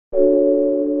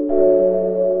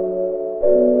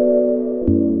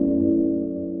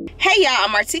Hey y'all, I'm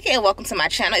Martika and welcome to my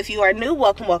channel. If you are new,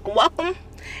 welcome.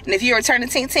 And if you're returning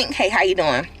tink, hey, how you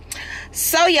doing?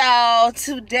 So y'all,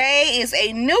 today is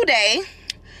a new day.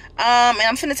 And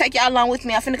I'm finna take y'all along with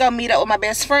me. I'm finna go meet up with my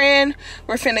best friend.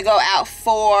 We're finna go out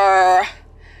for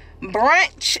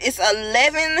brunch. It's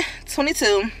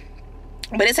 11:22,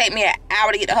 but it take me an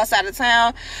hour to get the hustle out of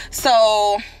town.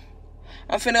 So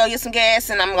I'm finna go get some gas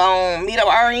and I'm gonna meet up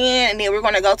with RN, and then we're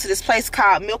gonna go to this place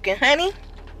called Milk and Honey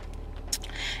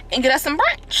and get us some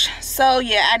brunch. So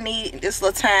yeah, I need this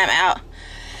little time out.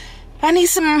 I need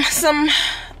some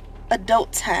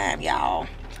adult time, y'all.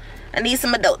 I need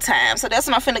some adult time. So that's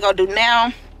what I'm finna go do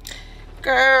now.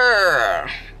 Girl.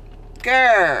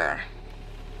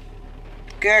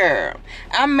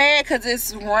 I'm mad because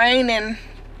it's raining.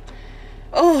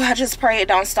 Oh, I just pray it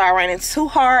don't start raining too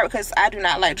hard because I do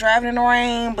not like driving in the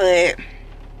rain. But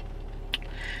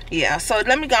yeah, so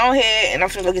let me go ahead and I'm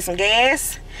finna go get some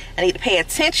gas. I need to pay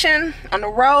attention on the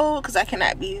road because I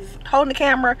cannot be holding the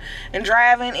camera and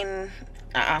driving, and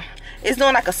it's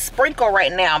doing like a sprinkle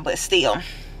right now, but still.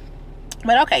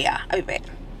 But okay, y'all, I'll be back.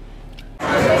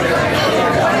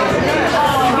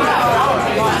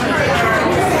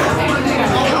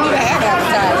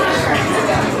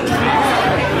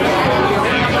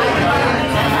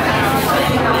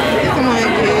 Come on,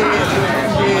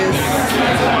 yes.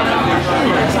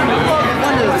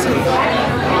 One of the two.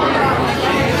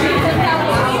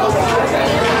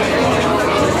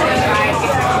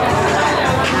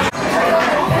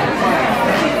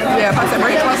 Yeah, if I said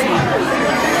bring it close to me.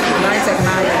 I ain't taking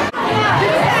mine yet.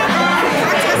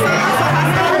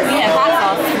 Yeah, hot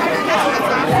sauce.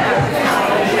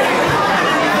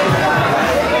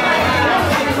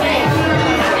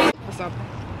 What's up?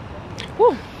 Woo.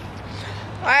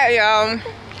 Alright, y'all.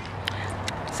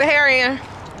 Saharian.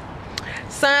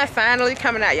 Sun finally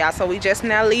coming out, y'all. So we just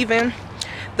now leaving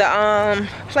the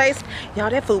place. Y'all,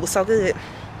 that food was so good.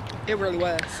 It really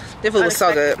was. That food was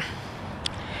so good.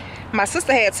 My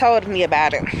sister had told me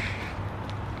about it,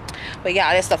 but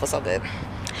y'all, that stuff was so good.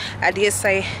 I did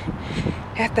say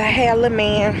after I had a little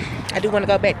man, I do want to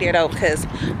go back there though, because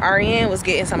RN was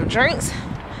getting some drinks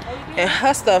and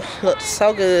her stuff looked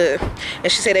so good,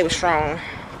 and she said they were strong.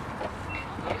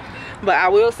 But I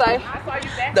will say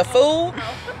the food,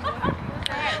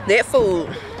 that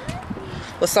food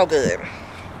was so good.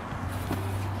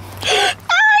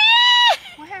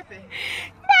 What happened?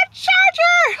 My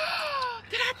charger!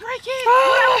 Did I break it? Who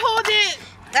pulled it?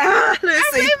 Let's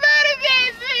see.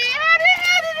 How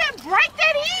did it break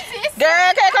that easy?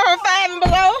 Girl, can't come from 5 and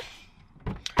below.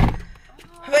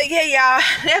 But yeah, y'all,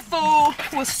 that food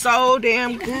was so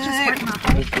damn good. Just break my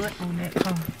whole butt on that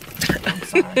car. I'm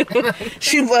sorry.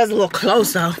 She was a little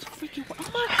close though. Oh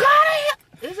my God!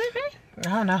 Is it me? I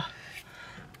don't know.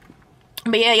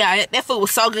 But yeah, y'all, that food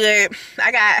was so good.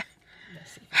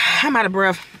 I'm out of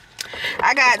breath.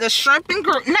 I got the shrimp and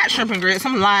grits. Not shrimp and grits.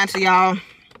 I'm lying to y'all.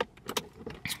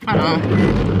 Hold on.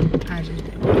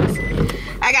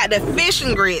 I got the fish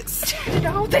and grits.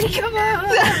 Don't think about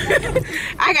it.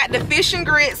 I got the fish and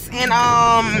grits and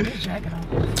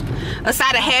a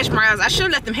side of hash browns. I should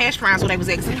have left them hash browns where they was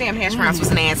at, because them damn hash browns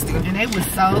was nasty. And they was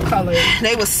so colored.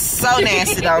 They was so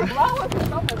nasty though.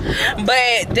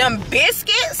 But them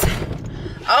biscuits,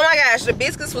 oh my gosh, the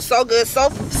biscuits were so good, so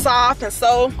soft and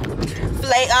so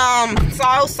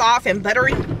soft and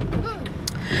buttery.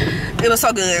 It was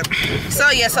so good. So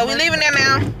yeah, so we're leaving there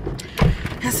now.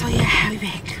 And so yeah, I'll be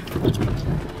back.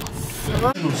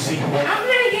 I'm gonna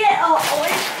get a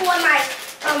orange for my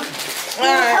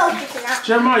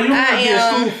Jeremiah, you don't have to be at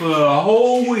school for a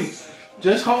whole week.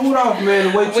 Just hold off, man,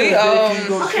 and wait till you go to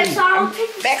school. Okay, so I'll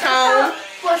take back home.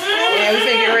 Yeah, we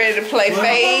finna get ready to play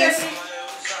phase.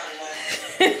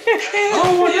 We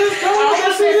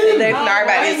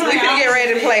finna get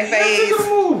ready to play phase.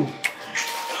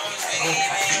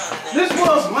 This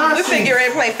was my We finna get ready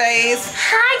to play phase.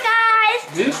 Hi guys.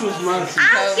 This was my seat.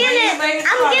 I'm getting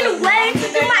ready to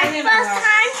do my first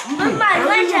time with my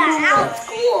lunch out of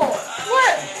school.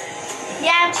 What?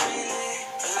 Yeah.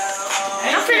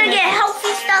 I'm gonna get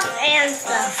healthy stuff and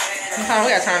stuff. We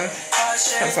got time.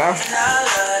 That's all.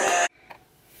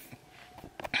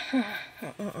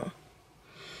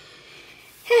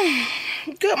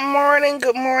 Good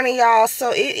morning, y'all.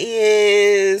 So it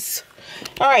is,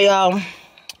 all right, y'all.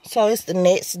 So it's the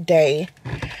next day,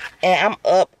 and I'm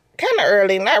up kind of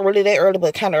early. Not really that early,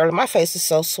 but kind of early. My face is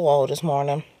so swole this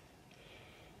morning.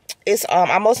 It's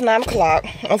almost 9 o'clock.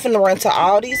 I'm finna run to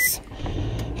Aldi's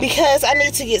because I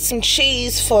need to get some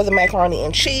cheese for the macaroni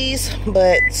and cheese.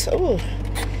 But ooh,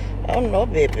 I don't know,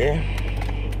 baby.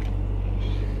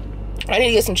 I need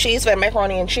to get some cheese for that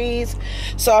macaroni and cheese.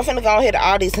 So I'm finna go ahead to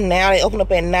Aldi's now. They open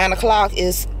up at 9 o'clock.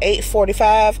 It's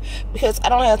 8:45 because I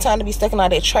don't have time to be stuck in all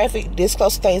that traffic this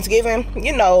close to Thanksgiving.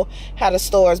 You know how the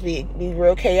stores be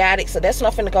real chaotic. So that's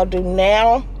what I'm finna go do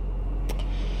now.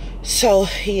 So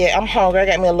yeah, I'm hungry. I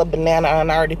got me a little banana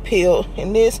and I already peeled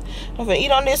in this. I'm gonna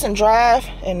eat on this and drive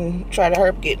and try to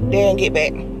hurry get there and get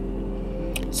back.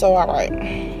 So alright.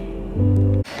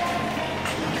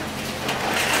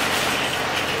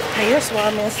 Here's what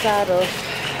I'm inside of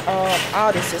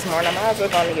Aldi's this morning. I might as well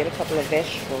going to get a couple of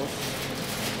vegetables.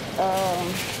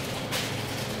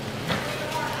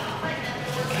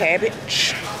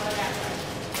 Cabbage.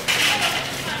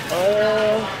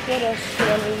 What else do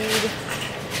I need?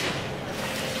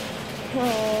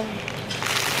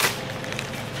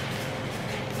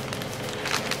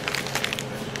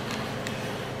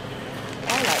 I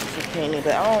like zucchini,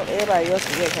 but I don't. Everybody else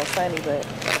is getting funny, but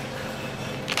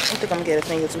I think I'm gonna get a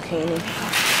thing of zucchini.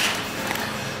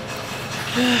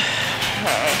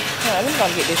 I'm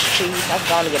gonna get this cheese. I'm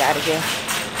gonna get out of here.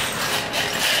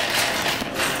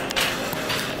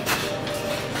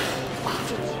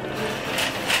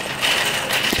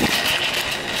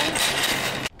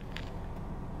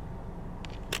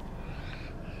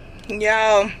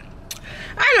 Y'all,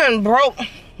 I done broke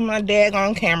my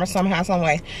daggone camera somehow, some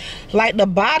way. Like the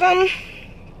bottom,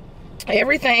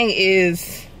 everything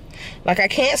is like I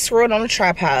can't screw it on the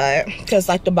tripod because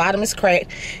like the bottom is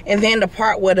cracked, and then the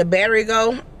part where the battery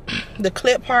go, the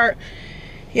clip part,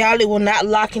 y'all, it will not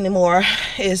lock anymore.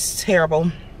 It's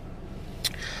terrible.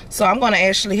 So I'm gonna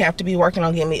actually have to be working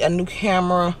on getting me a new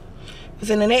camera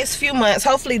within the next few months.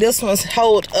 Hopefully this one's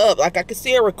hold up. Like I can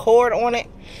still record on it,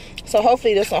 so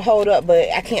hopefully this one hold up, but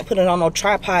I can't put it on no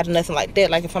tripod or nothing like that.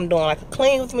 Like if I'm doing like a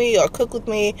clean with me or cook with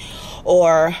me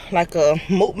or like a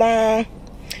mukbang,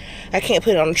 I can't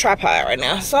put it on the tripod right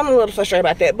now. So I'm a little frustrated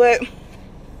about that, but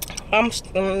I'm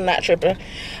not tripping.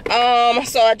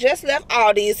 So I just left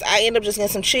Aldi's. I ended up just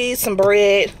getting some cheese, some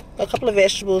bread, a couple of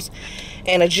vegetables,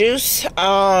 and a juice.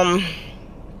 I'm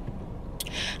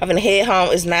finna head home.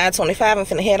 It's 9:25. I'm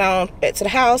finna head on back to the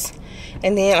house,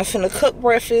 and then I'm finna cook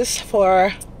breakfast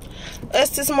for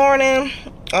us this morning.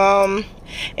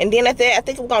 And then at that, I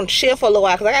think we're gonna chill for a little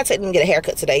while because I gotta take them to get a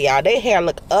haircut today, y'all. Their hair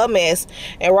look a mess,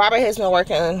 and Robert has been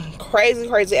working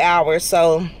crazy hours,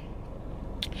 so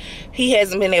he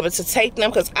hasn't been able to take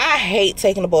them because I hate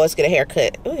taking the boys to get a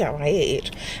haircut. Ooh, got my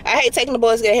head. I hate taking the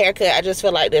boys to get a haircut. I just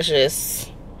feel like that's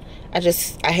I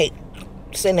hate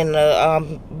sitting in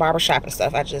the barber shop and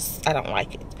stuff. I don't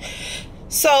like it.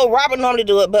 So Robert normally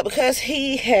do it, but because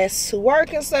he has to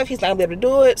work and stuff, he's not gonna be able to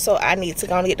do it. So I need to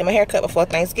go and get them a haircut before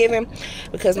Thanksgiving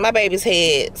because my baby's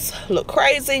heads look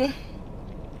crazy.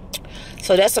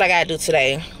 So that's what I gotta do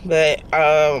today. But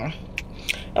I'm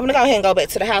gonna go ahead and go back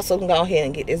to the house so we can go ahead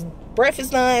and get this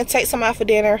breakfast done, take some out for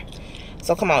dinner.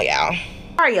 So come on, y'all.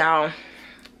 All right, y'all.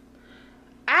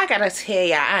 I gotta tell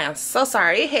y'all, I am so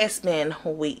sorry. It has been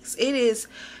weeks. It is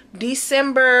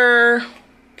December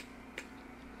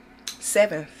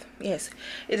 7th. Yes,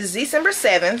 it is December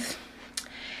 7th.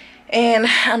 And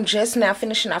I'm just now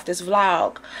finishing off this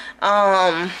vlog.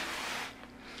 I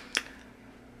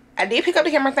did pick up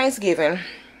the camera Thanksgiving.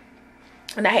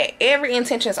 And I had every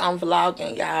intentions on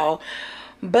vlogging, y'all.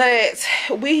 But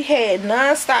we had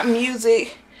non-stop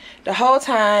music the whole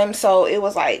time. So it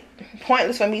was like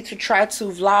pointless for me to try to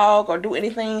vlog or do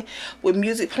anything with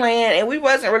music playing. And we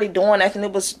wasn't really doing nothing.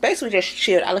 It was basically just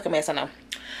chilled. I look a mess, I know.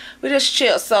 We just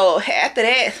chilled. So after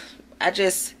that,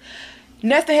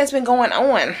 nothing has been going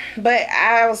on. But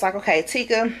I was like, okay,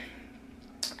 Tika,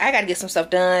 I gotta get some stuff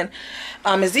done.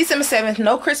 It's December 7th.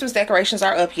 No Christmas decorations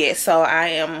are up yet. So I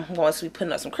am going to be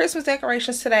putting up some Christmas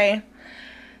decorations today.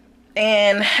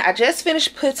 And I just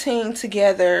finished putting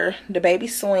together the baby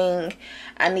swing.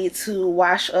 I need to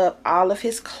wash up all of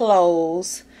his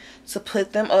clothes to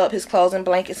put them up, his clothes and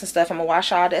blankets and stuff. I'm gonna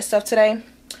wash all that stuff today.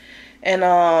 And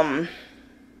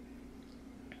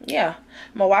yeah,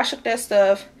 I'm gonna wash up that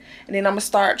stuff, and then I'm gonna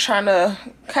start trying to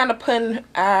kind of put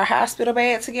our hospital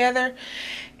bed together.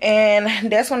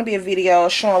 And that's gonna be a video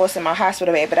showing what's in my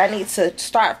hospital bed, but I need to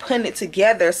start putting it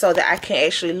together so that I can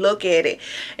actually look at it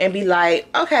and be like,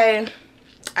 okay,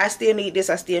 I still need this,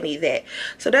 I still need that.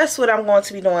 So that's what I'm going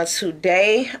to be doing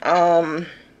today.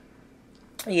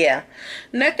 Yeah,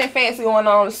 nothing fancy going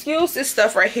on. Excuse this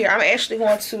stuff right here. I'm actually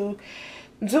going to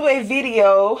do a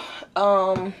video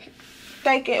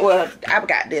thinking, well, I've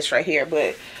got this right here,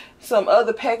 but some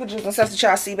other packages and stuff that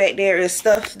y'all see back there is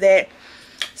stuff that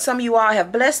some of you all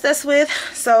have blessed us with.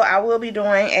 So I will be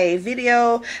doing a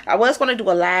video. I was going to do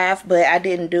a live, but I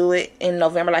didn't do it in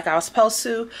November like I was supposed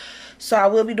to. So I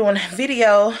will be doing a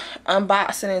video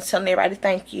unboxing and telling everybody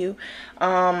thank you. So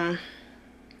I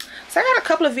got a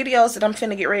couple of videos that I'm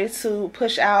finna get ready to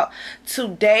push out.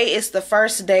 Today is the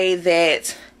first day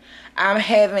that I'm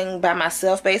having by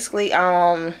myself, basically.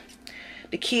 The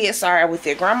kids are with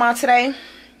their grandma today.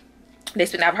 They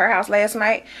spent out of her house last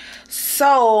night.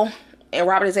 So, and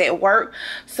Robert is at work.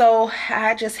 So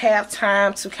I just have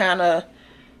time to kind of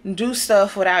do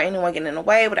stuff without anyone getting in the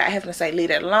way, without having to say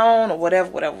leave it alone or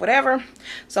whatever.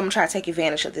 So I'm gonna try to take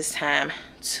advantage of this time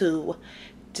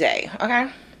today.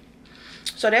 Okay,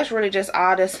 so that's really just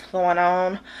all that's going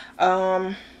on.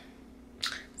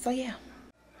 So yeah.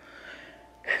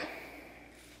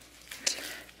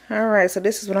 All right, so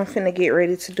this is what I'm finna get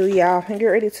ready to do, y'all. I'm get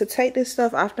ready to take this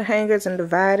stuff off the hangers and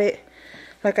divide it.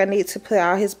 Like, I need to put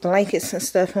all his blankets and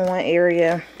stuff in one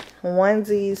area,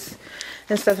 onesies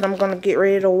and stuff that I'm gonna get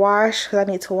ready to wash, because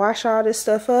I need to wash all this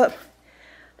stuff up,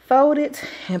 fold it,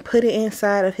 and put it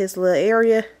inside of his little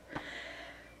area.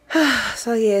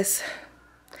 So yes,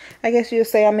 I guess you'll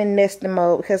say I'm in nesting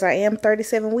mode, because I am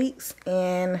 37 weeks,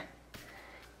 and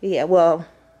yeah, well,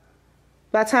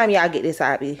 by the time y'all get this,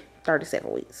 I'll be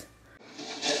 37 weeks.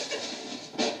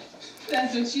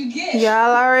 That's what you get.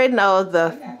 Y'all already know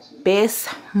the best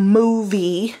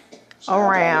movie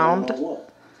around.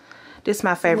 This is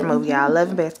my favorite movie, y'all.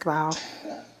 Loving Basketball.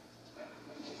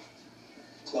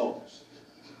 Close.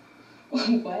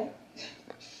 What?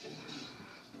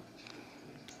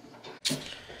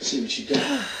 See what you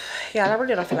got. Y'all, I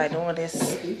really don't feel like doing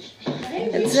this. I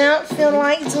don't feel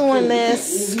like doing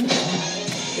this.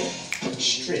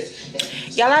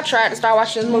 Y'all, I tried to start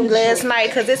watching this movie last night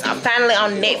because it's finally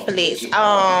on Netflix.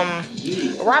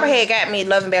 Robert had got me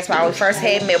Loving Basketball when we first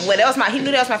had met. Well, he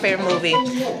knew that was my favorite movie.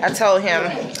 I told him.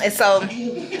 And so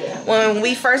when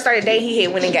we first started dating, he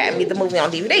had went and got me the movie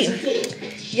on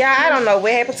DVD. Yeah, I don't know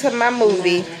what happened to my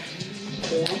movie,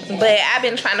 but I've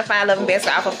been trying to find Loving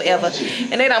Basketball for forever,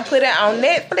 and they don't put it on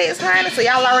Netflix, honey. So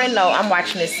y'all already know I'm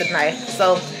watching this tonight.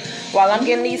 So while I'm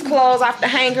getting these clothes off the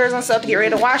hangers and stuff to get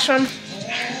ready to wash them,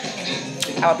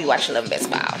 I'll be watching Loving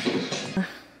Basketball.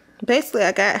 Basically,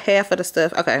 I got half of the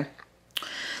stuff. Okay.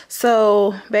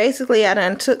 So basically, I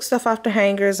done took stuff off the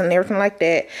hangers and everything like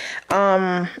that.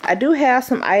 I do have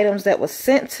some items that was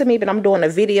sent to me, but I'm doing a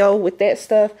video with that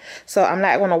stuff, so I'm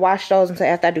not going to wash those until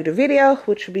after I do the video,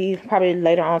 which will be probably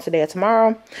later on today or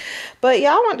tomorrow. But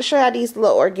y'all, want to show y'all these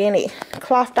little organic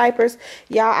cloth diapers.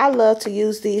 Y'all, I love to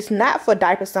use these, not for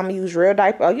diapers. I'm gonna use real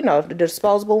diaper, you know, the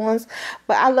disposable ones,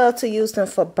 but I love to use them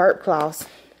for burp cloths.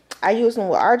 I use them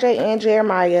with RJ and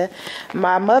Jeremiah.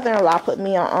 My mother-in-law put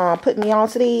me on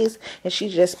to these, and she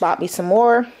just bought me some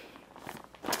more.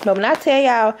 But when I tell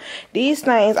y'all, these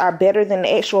things are better than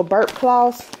the actual burp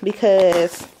cloths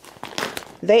because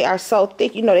they are so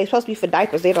thick. You know, they're supposed to be for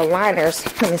diapers. They're the liners.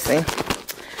 Let me see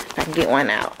if I can get one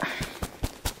out.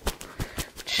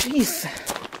 Jeez.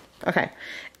 Okay.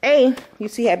 You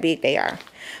see how big they are.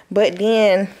 But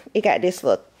then it got this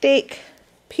little thick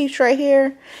piece right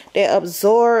here that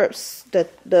absorbs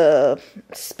the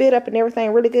spit up and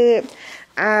everything really good.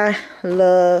 I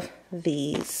love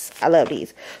these. I love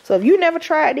these. So if you never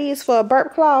tried these for a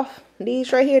burp cloth,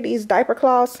 these right here, these diaper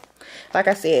cloths, like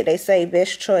I said, they say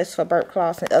best choice for burp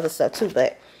cloths and other stuff too,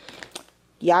 but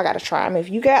y'all gotta try them. If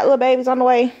you got little babies on the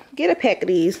way, get a pack of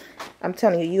these. I'm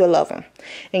telling you, you'll love them.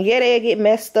 And yeah, they'll get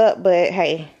messed up, but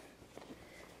hey,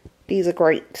 these are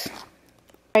great.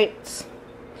 Right.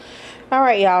 All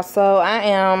right, y'all, so I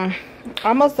am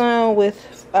almost done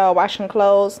with washing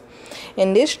clothes.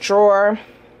 In this drawer,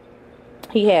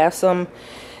 he has some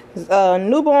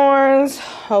newborns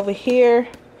over here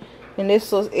in this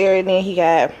little area. Then he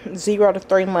got 0 to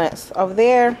 3 months over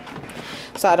there,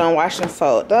 so I don't wash and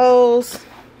fold those.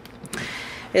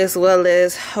 As well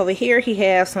as over here, he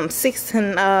has some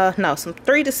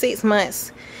 3 to 6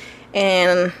 months,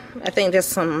 and I think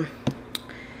just some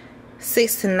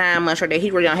 6 to 9 months right there. He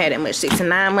really don't have that much 6 to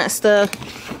 9 month stuff.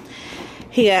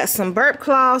 He got some burp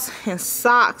cloths and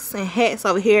socks and hats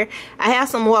over here. I have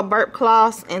some more burp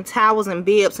cloths and towels and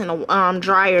bibs in the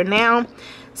dryer now.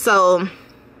 So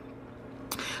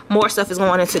more stuff is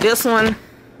going into this one.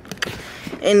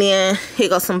 And then here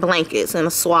goes some blankets and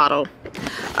a swaddle.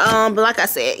 But like I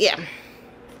said, yeah.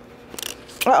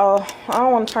 I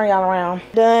don't want to turn y'all around.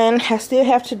 Done. I still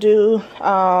have to do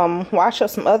wash up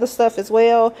some other stuff as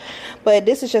well, but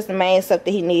this is just the main stuff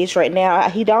that he needs right now.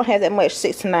 He don't have that much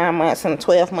 6 to 9 months and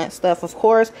 12 month stuff. Of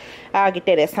course, I'll get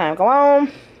that as time go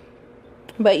on.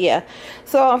 But yeah,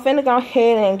 so I'm finna go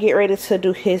ahead and get ready to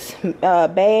do his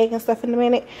bag and stuff in a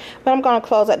minute. But I'm gonna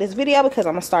close out this video because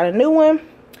I'm gonna start a new one.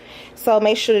 So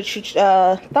make sure that you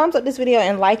thumbs up this video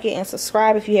and like it and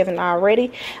subscribe if you haven't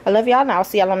already. I love y'all, and I'll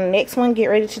see y'all on the next one. Get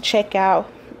ready to check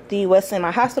out the What's in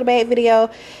My Hospital Bag video.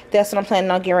 That's what I'm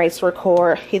planning on getting ready to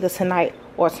record either tonight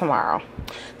or tomorrow.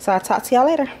 So I'll talk to y'all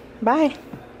later. Bye.